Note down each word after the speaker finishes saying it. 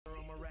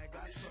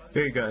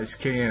Hey guys,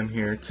 KM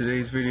here.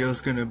 Today's video is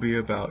going to be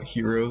about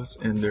heroes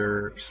and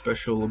their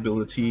special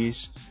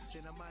abilities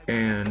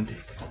and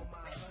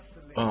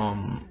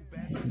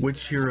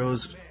which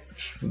heroes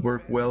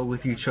work well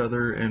with each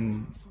other,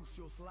 and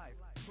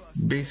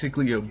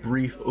basically a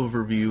brief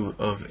overview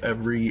of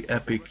every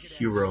epic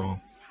hero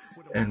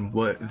and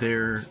what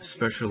they're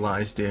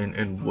specialized in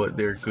and what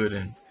they're good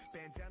in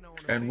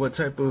and what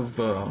type of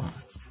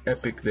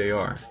epic they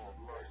are,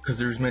 because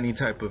there's many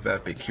type of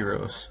epic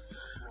heroes.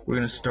 We're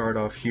gonna start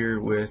off here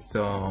with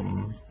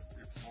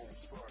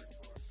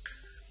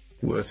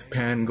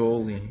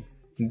Pangoli.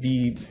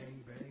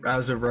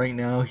 As of right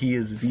now, he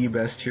is the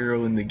best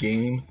hero in the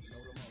game,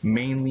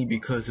 mainly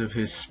because of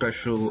his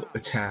special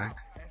attack,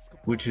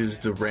 which is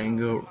the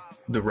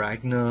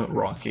Ragna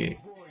rocket.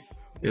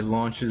 It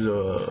launches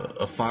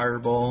a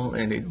fireball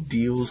and it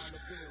deals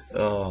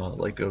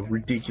like a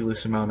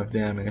ridiculous amount of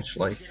damage.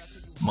 Like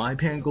my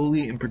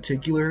Pangoli in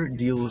particular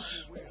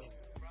deals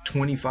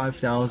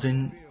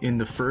 25,000 in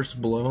the first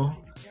blow,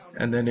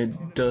 and then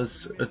it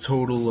does a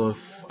total of,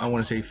 I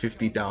want to say,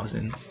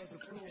 50,000.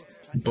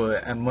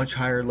 But at much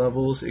higher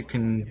levels it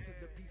can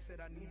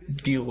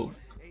deal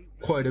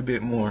quite a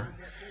bit more.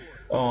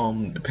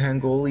 The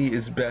Pangoli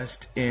is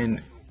best in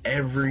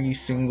every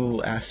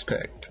single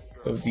aspect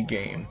of the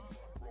game,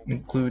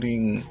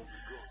 including,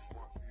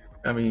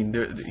 I mean,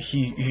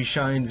 he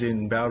shines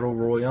in Battle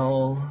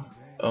Royale,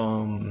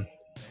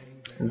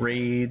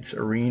 raids,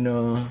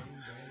 arena,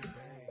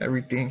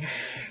 everything.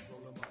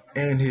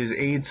 And his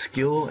aid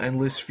skill,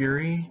 Endless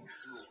Fury,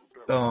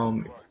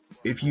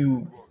 if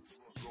you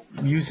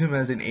use him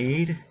as an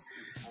aid,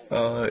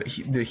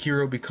 the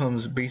hero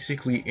becomes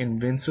basically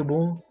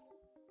invincible.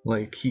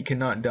 Like, he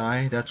cannot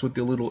die. That's what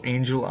the little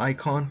angel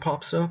icon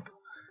pops up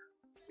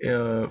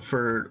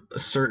for a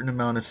certain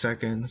amount of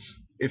seconds.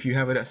 If you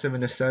have it at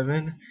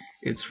 7-7,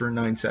 it's for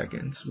 9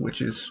 seconds,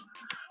 which is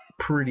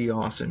pretty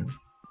awesome.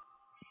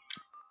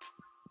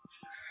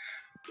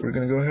 We're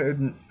gonna go ahead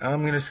and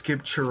I'm gonna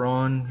skip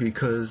Chiron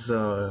because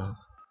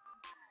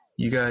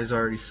you guys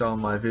already saw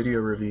my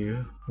video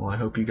review. Well, I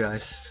hope you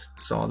guys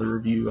saw the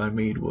review I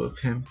made with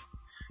him.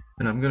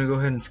 And I'm gonna go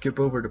ahead and skip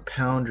over to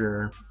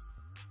Pounder,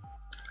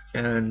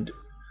 and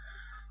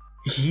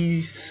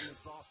he's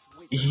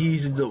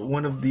the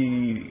one of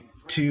the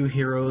two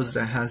heroes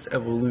that has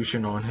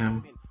evolution on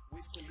him.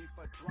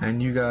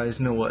 And you guys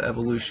know what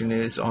evolution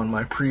is on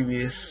my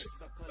previous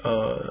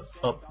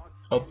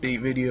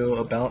update video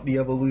about the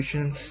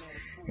evolutions,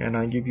 and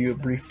I give you a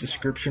brief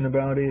description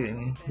about it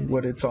and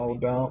what it's all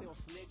about.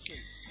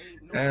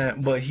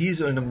 But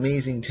he's an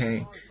amazing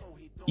tank.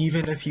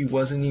 Even if he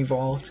wasn't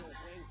evolved,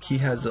 he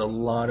has a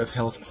lot of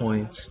health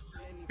points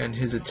and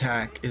his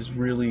attack is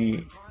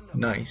really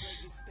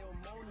nice.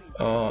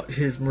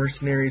 His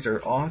mercenaries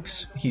are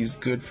Ox. He's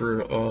good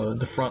for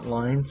the front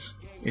lines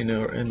in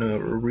a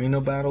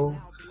arena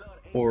battle,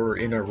 or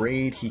in a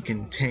raid he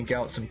can tank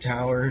out some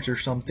towers or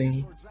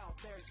something.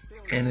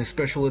 And his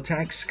special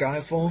attack,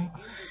 Skyfall,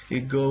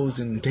 it goes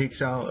and takes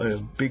out a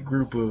big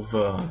group of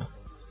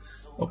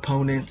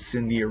opponents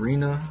in the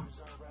arena,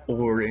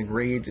 or in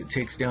raids it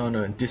takes down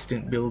a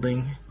distant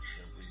building.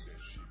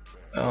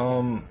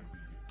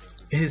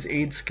 His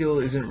aid skill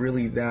isn't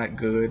really that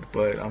good,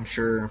 but I'm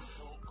sure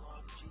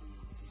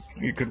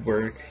it could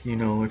work. You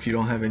know, if you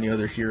don't have any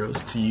other heroes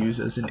to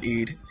use as an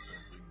aid,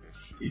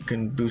 you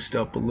can boost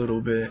up a little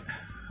bit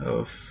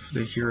of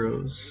the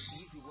heroes'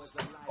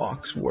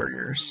 Ox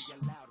warriors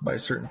by a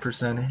certain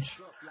percentage.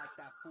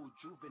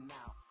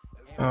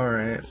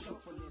 Alright,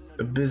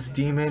 Abyss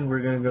Demon, we're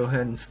gonna go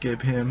ahead and skip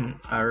him.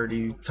 I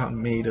already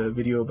made a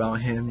video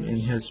about him in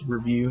his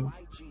review,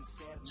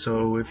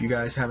 so if you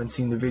guys haven't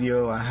seen the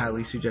video, I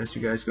highly suggest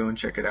you guys go and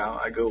check it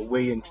out. I go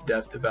way into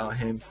depth about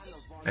him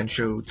and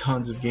show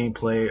tons of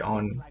gameplay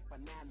on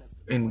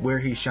where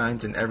he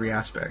shines in every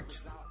aspect.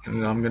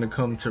 And I'm gonna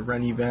come to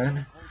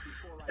Reniven,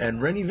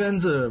 and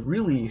Reniven's a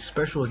really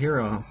special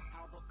hero.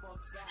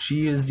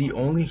 She is the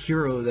only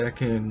hero that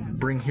can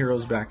bring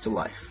heroes back to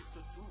life.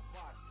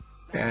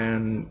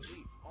 And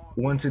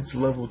once it's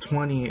level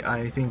 20,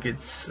 I think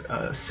it's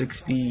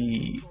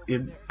 60,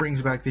 it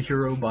brings back the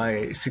hero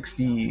by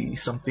 60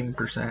 something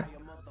percent,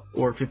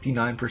 or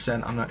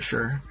 59%, I'm not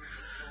sure.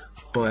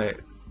 But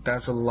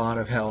that's a lot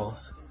of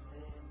health.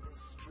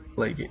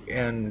 Like,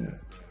 and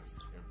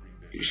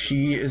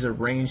she is a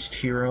ranged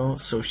hero,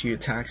 so she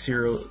attacks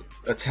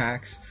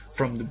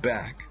from the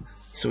back.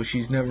 So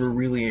she's never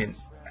really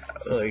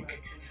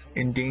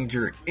in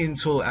danger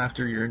until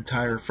after your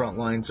entire front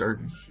lines are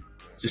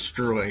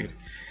destroyed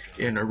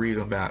in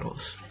arena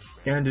battles.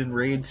 And in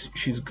raids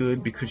she's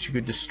good because she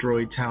could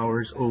destroy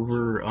towers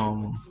over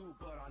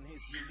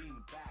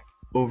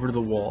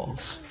the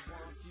walls.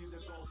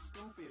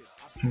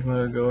 I'm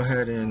gonna go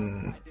ahead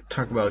and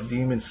talk about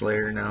Demon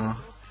Slayer now.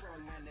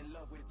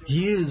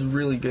 He is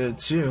really good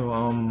too.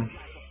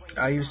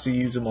 I used to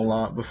use him a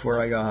lot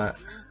before I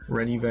got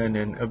Reniven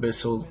and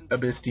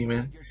Abyss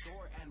Demon.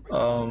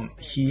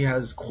 He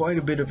has quite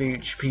a bit of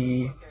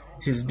HP.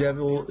 His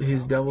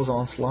Devil's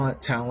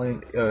Onslaught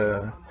talent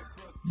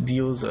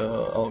deals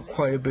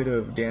quite a bit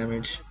of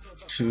damage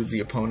to the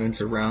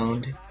opponents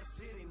around.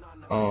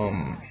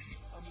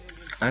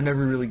 I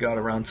never really got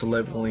around to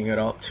leveling it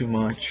up too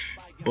much,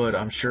 but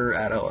I'm sure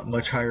at a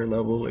much higher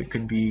level it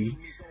could be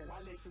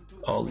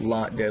a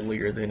lot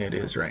deadlier than it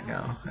is right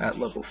now at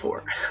level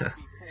 4.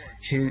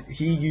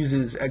 He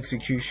uses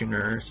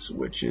executioners,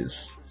 which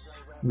is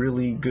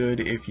really good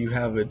if you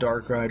have a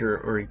Dark Rider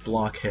or a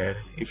Blockhead.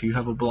 If you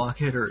have a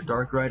Blockhead or a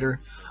Dark Rider,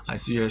 I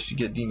suggest you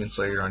get Demon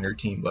Slayer on your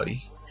team,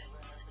 buddy.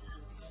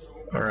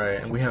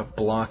 Alright, and we have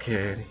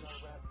Blockhead.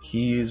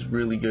 He is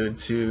really good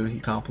too. He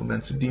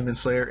complements the Demon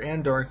Slayer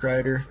and Dark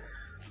Rider,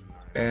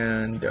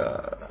 and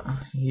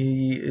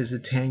he is a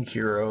tank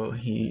hero.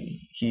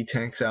 He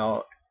tanks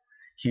out.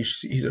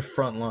 He's a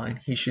front line.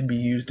 He should be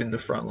used in the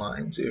front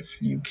lines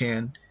if you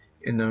can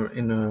in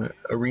the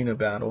arena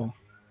battle,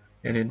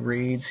 and in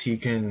raids he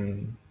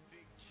could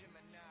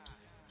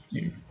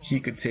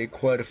take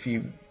quite a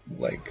few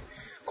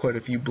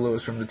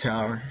blows from the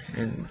tower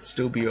and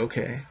still be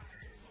okay.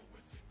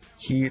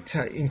 He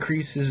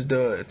increases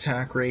the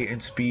attack rate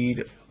and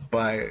speed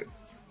by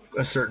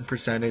a certain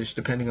percentage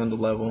depending on the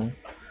level,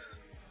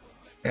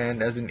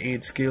 and as an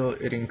aid skill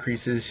it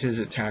increases his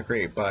attack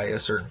rate by a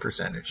certain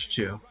percentage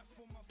too,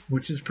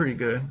 which is pretty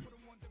good.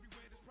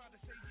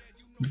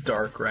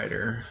 Dark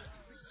Rider.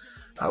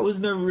 I was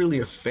never really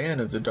a fan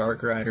of the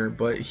Dark Rider,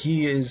 but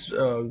he is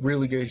a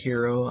really good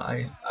hero.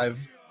 I've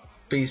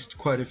faced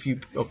quite a few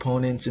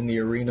opponents in the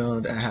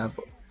arena that have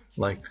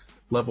like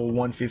level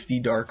 150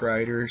 Dark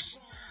Riders.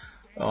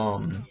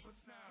 The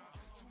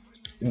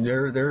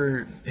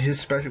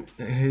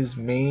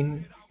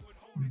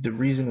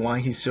reason why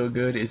he's so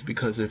good is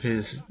because of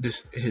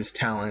his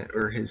talent,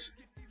 or his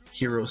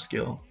hero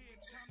skill,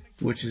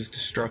 which is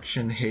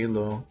Destruction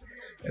Halo,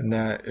 and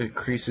that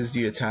increases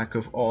the attack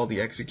of all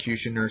the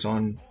executioners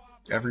on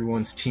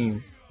everyone's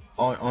team,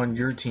 on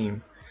your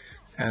team,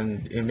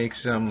 and it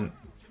makes them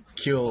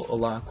kill a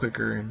lot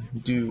quicker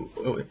and do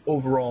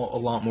overall a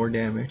lot more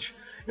damage.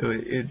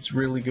 It's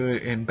really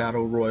good in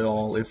Battle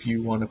Royale if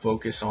you want to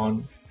focus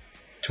on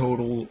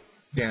total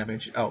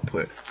damage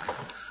output.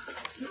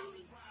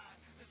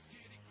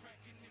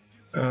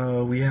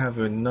 We have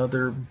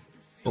another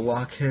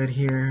Blockhead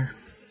here.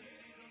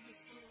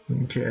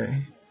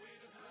 Okay.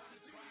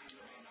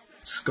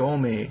 Skull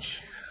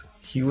Mage.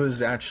 He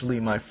was actually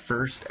my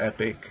first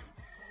epic.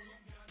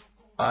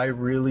 I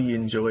really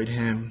enjoyed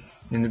him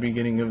in the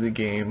beginning of the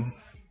game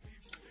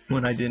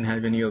when I didn't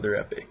have any other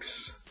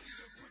epics.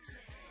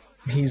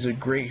 He's a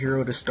great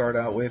hero to start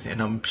out with,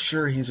 and I'm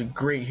sure he's a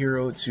great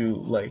hero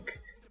to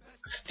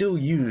still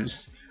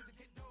use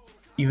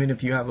even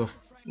if you have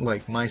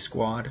my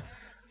squad.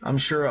 I'm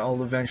sure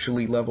I'll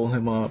eventually level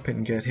him up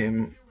and get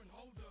him,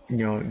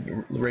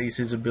 raise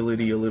his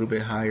ability a little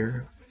bit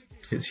higher,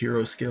 his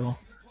hero skill.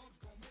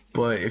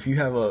 But if you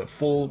have a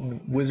full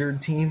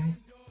wizard team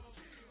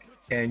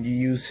and you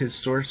use his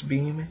source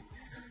beam,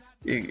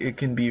 it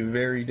can be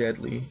very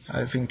deadly.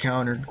 I've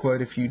encountered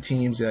quite a few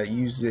teams that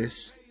use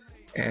this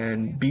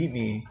and beat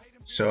me,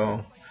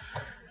 so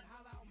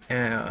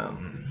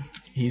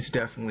he's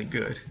definitely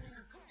good.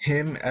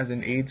 Him as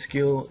an aid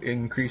skill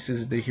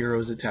increases the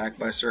hero's attack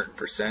by a certain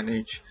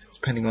percentage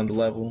depending on the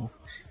level.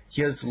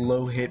 He has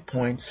low hit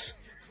points,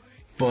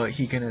 but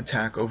he can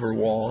attack over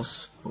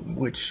walls,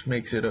 which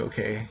makes it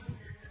okay.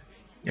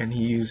 And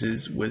he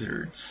uses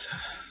wizards.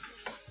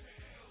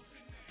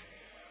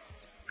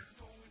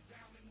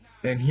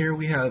 And here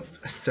we have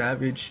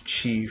Savage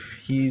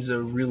Chief. He's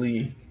a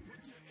really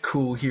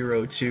cool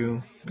hero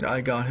too.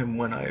 I got him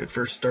when I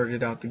first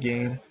started out the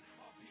game.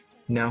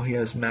 Now he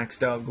has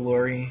maxed out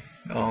glory.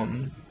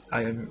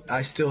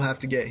 I still have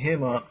to get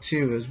him up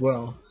too as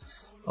well.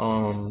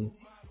 The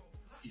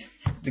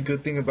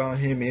good thing about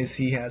him is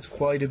he has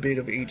quite a bit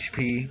of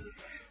HP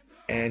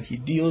and he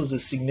deals a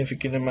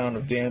significant amount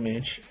of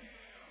damage.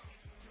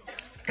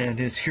 And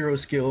his hero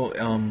skill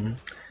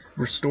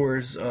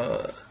restores,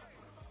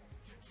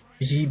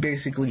 he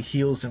basically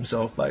heals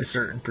himself by a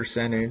certain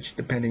percentage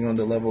depending on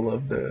the level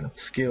of the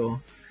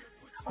skill.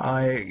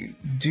 I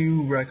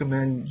do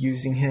recommend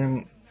using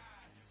him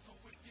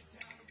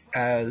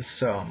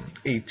as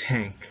a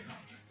tank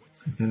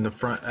in the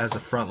front, as a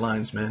front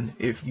linesman,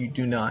 if you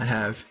do not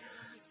have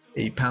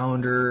a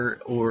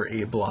pounder or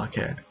a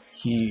blockhead.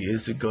 He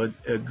is a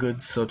good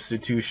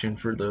substitution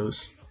for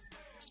those.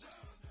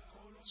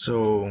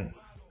 So,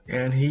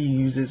 and he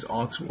uses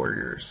Ox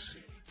Warriors,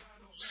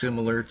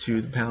 similar to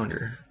the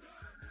pounder.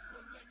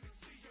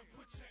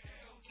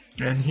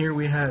 And here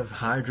we have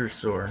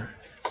Hydrasaur.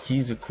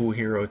 He's a cool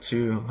hero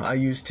too. I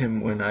used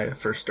him when I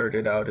first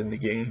started out in the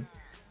game.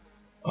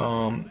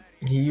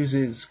 He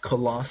uses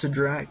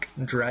Colossadrak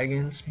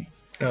dragons.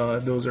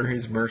 Those are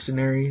his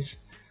mercenaries.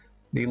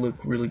 They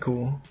look really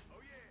cool.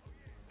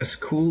 As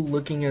cool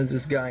looking as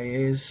this guy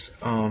is,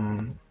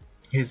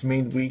 his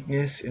main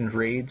weakness in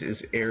raids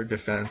is air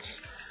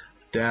defense.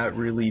 That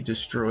really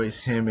destroys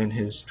him and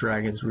his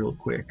dragons real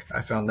quick.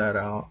 I found that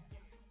out.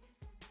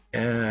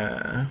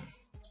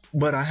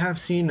 But I have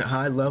seen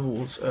high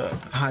level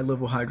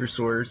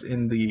Hydrasaurs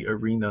in the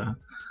arena.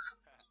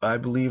 I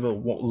believe a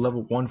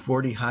level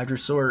 140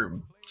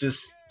 Hydrasaur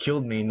just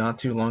killed me not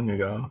too long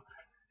ago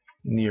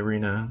in the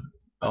arena.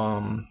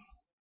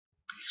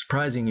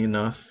 Surprisingly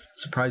enough,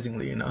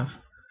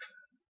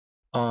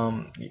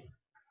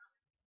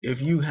 if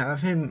you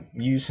have him,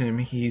 use him.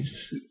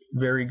 He's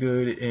very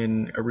good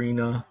in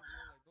arena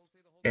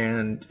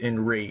and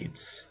in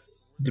raids,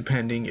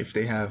 depending if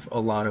they have a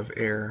lot of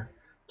air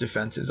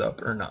defenses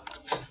up or not.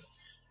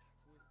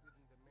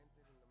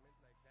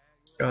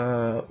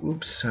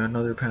 Oops,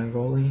 another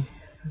Pangoli.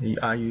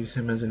 I use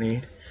him as an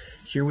aid.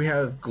 Here we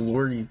have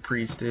Glory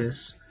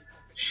Priestess.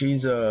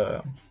 She's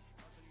the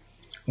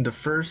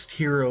first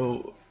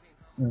hero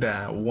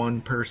that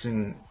one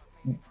person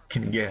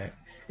can get.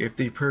 If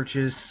they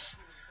purchase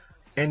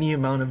any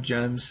amount of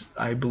gems,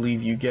 I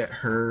believe you get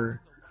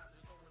her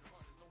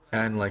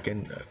and like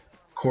a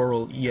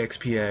Coral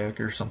EXP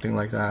egg or something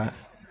like that.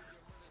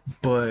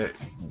 But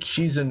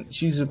she's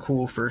a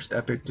cool first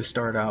epic to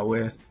start out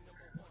with.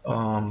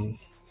 I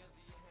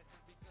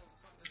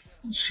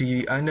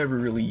never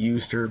really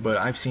used her, but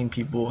I've seen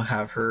people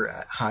have her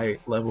at high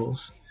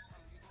levels,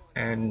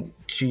 and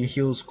she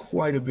heals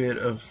quite a bit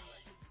of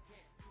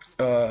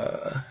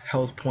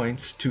health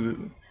points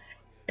too,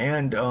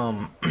 and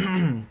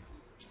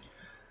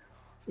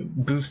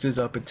boosts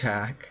up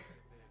attack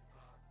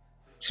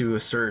to a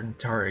certain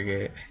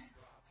target,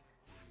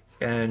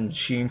 and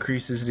she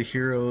increases the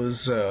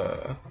hero's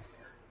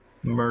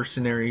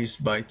mercenaries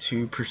by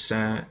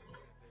 2%.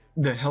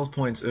 The health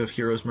points of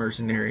heroes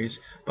mercenaries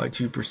by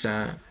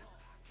 2%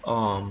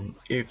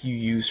 if you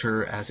use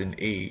her as an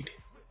aid,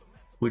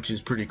 which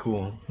is pretty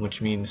cool,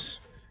 which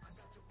means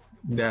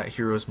that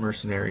heroes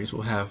mercenaries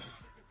will have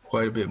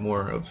quite a bit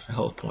more of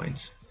health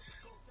points.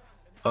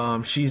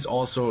 She's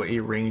also a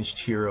ranged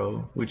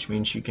hero, which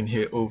means she can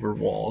hit over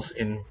walls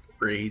in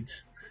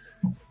raids.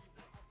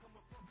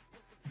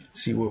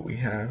 Let's see what we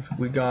have.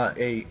 We got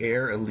a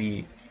air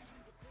elite.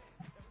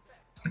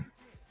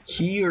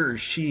 He or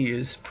she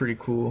is pretty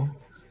cool,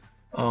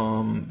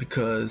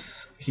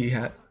 because they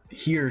have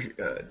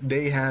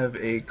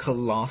a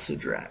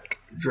Colossadrak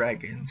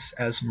dragons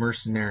as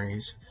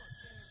mercenaries,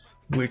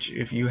 which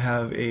if you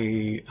have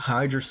a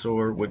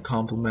Hydrasaur would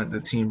complement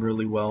the team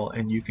really well,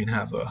 and you can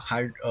have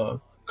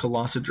a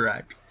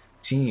Colossadrak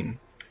team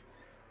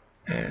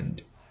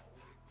and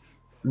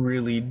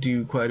really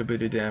do quite a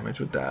bit of damage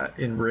with that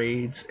in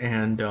raids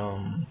and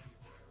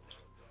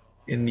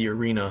in the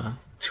arena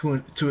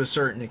to a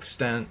certain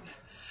extent.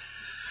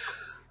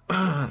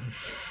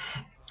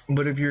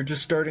 But if you're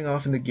just starting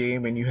off in the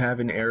game and you have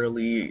an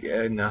Airly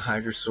and a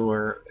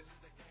Hydrasaur,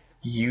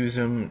 use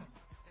them.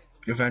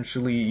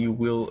 Eventually you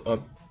will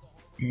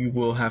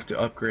have to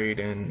upgrade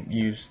and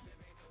use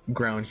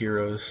ground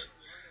heroes.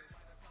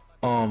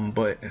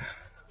 But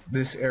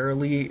this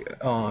Airly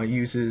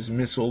uses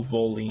Missile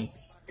Volley.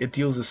 It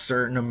deals a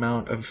certain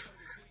amount of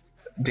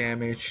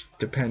damage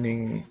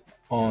depending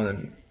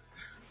on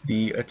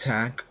the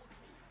attack,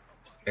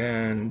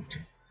 and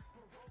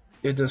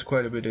it does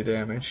quite a bit of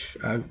damage.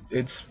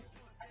 It's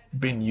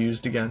been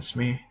used against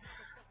me,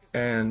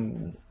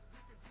 and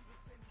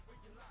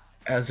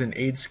as an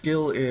aid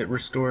skill it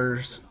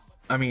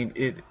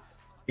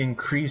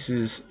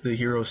increases the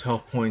hero's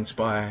health points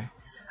by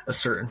a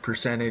certain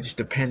percentage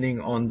depending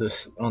on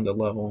the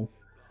level.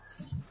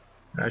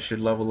 I should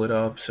level it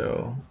up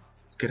so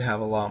it could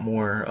have a lot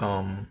more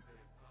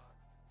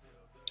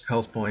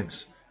health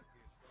points.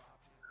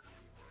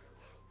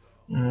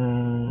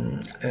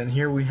 And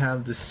here we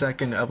have the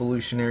second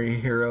evolutionary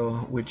hero,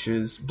 which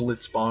is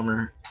Blitz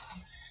Bomber.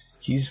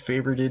 He's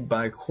favorited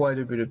by quite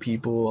a bit of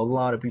people. A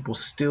lot of people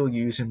still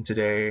use him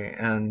today,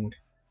 and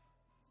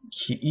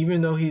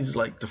even though he's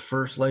like the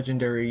first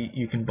legendary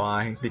you can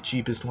buy, the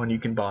cheapest one you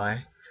can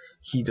buy,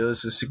 he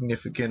does a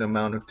significant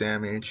amount of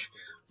damage,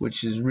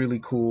 which is really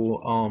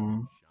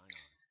cool.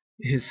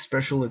 His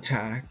special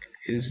attack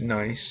is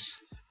nice,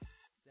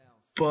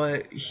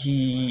 but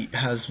he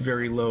has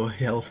very low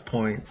health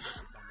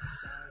points.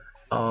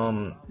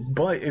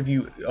 But if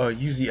you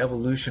use the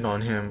evolution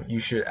on him, you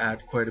should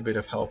add quite a bit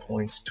of health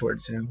points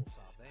towards him.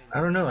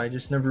 I don't know, I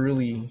just never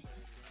really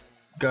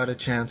got a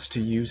chance to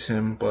use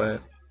him,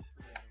 but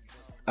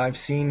I've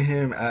seen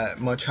him at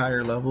much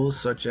higher levels,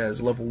 such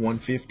as level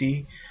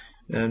 150,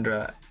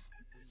 and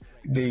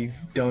they've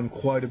done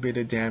quite a bit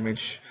of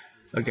damage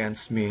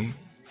against me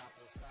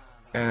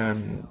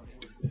and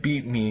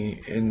beat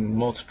me in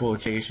multiple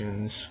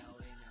occasions.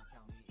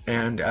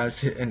 And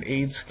as an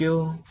aid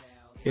skill,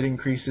 it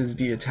increases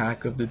the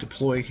attack of the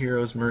deploy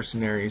hero's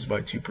mercenaries by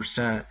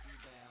 2%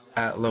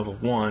 at level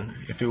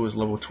 1. If it was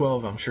level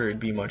 12, I'm sure it'd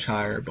be much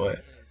higher,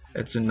 but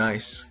it's a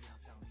nice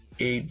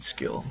aid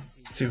skill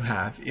to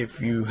have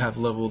if you have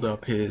leveled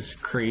up his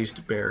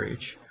Crazed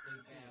Barrage.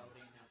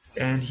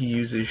 And he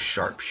uses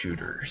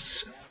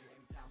sharpshooters,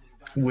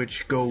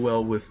 which go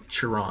well with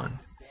Chiron.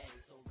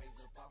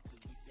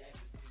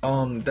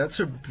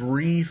 That's a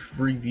brief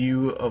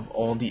review of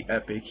all the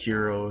epic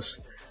heroes.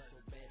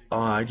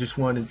 I just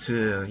wanted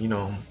to,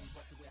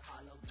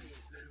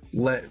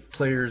 let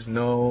players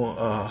know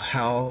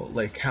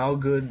how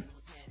good,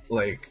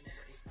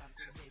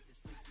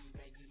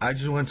 I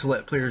just wanted to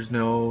let players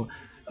know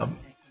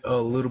a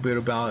little bit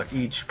about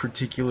each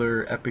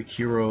particular epic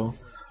hero,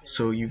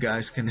 so you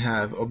guys can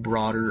have a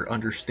broader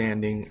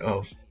understanding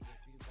of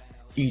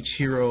each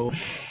hero.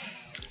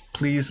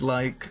 Please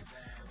like,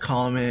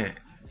 comment,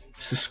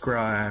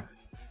 subscribe.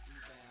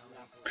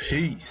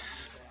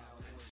 Peace.